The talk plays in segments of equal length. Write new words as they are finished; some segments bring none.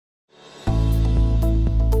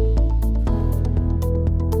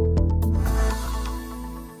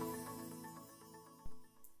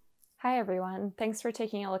Hi everyone, thanks for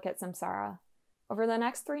taking a look at Samsara. Over the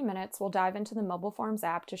next 3 minutes, we'll dive into the Mobile Forms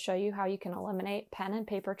app to show you how you can eliminate pen and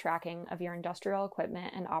paper tracking of your industrial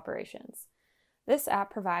equipment and operations. This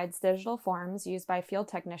app provides digital forms used by field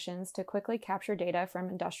technicians to quickly capture data from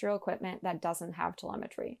industrial equipment that doesn't have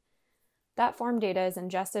telemetry. That form data is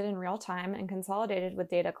ingested in real time and consolidated with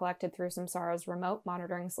data collected through Samsara's remote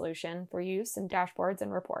monitoring solution for use in dashboards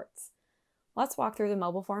and reports. Let's walk through the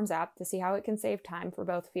Mobile Forms app to see how it can save time for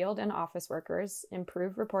both field and office workers,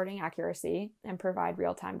 improve reporting accuracy, and provide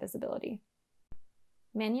real-time visibility.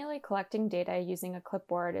 Manually collecting data using a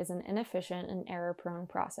clipboard is an inefficient and error-prone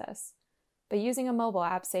process, but using a mobile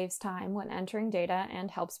app saves time when entering data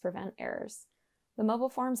and helps prevent errors. The Mobile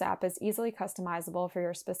Forms app is easily customizable for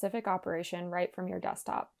your specific operation right from your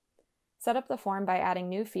desktop. Set up the form by adding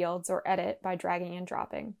new fields or edit by dragging and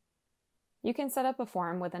dropping. You can set up a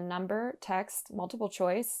form with a number, text, multiple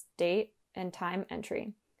choice, date, and time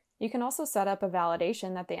entry. You can also set up a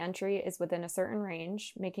validation that the entry is within a certain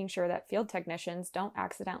range, making sure that field technicians don't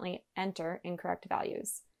accidentally enter incorrect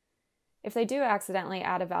values. If they do accidentally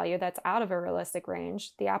add a value that's out of a realistic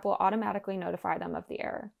range, the app will automatically notify them of the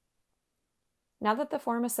error. Now that the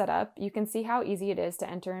form is set up, you can see how easy it is to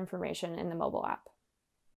enter information in the mobile app.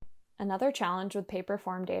 Another challenge with paper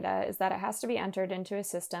form data is that it has to be entered into a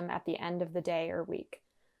system at the end of the day or week.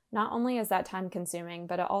 Not only is that time consuming,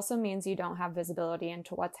 but it also means you don't have visibility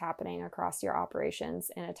into what's happening across your operations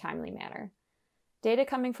in a timely manner. Data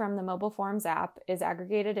coming from the Mobile Forms app is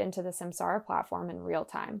aggregated into the Samsara platform in real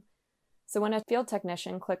time. So when a field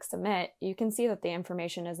technician clicks Submit, you can see that the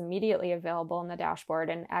information is immediately available in the dashboard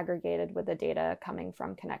and aggregated with the data coming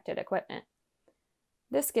from connected equipment.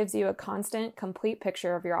 This gives you a constant, complete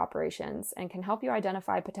picture of your operations and can help you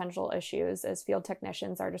identify potential issues as field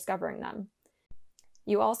technicians are discovering them.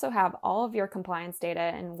 You also have all of your compliance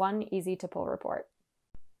data in one easy-to-pull report.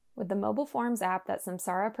 With the Mobile Forms app that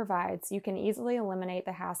Samsara provides, you can easily eliminate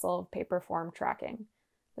the hassle of paper form tracking.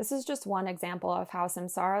 This is just one example of how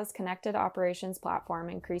Samsara's connected operations platform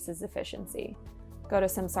increases efficiency. Go to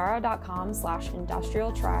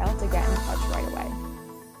samsara.com/industrial trial to get in touch right away.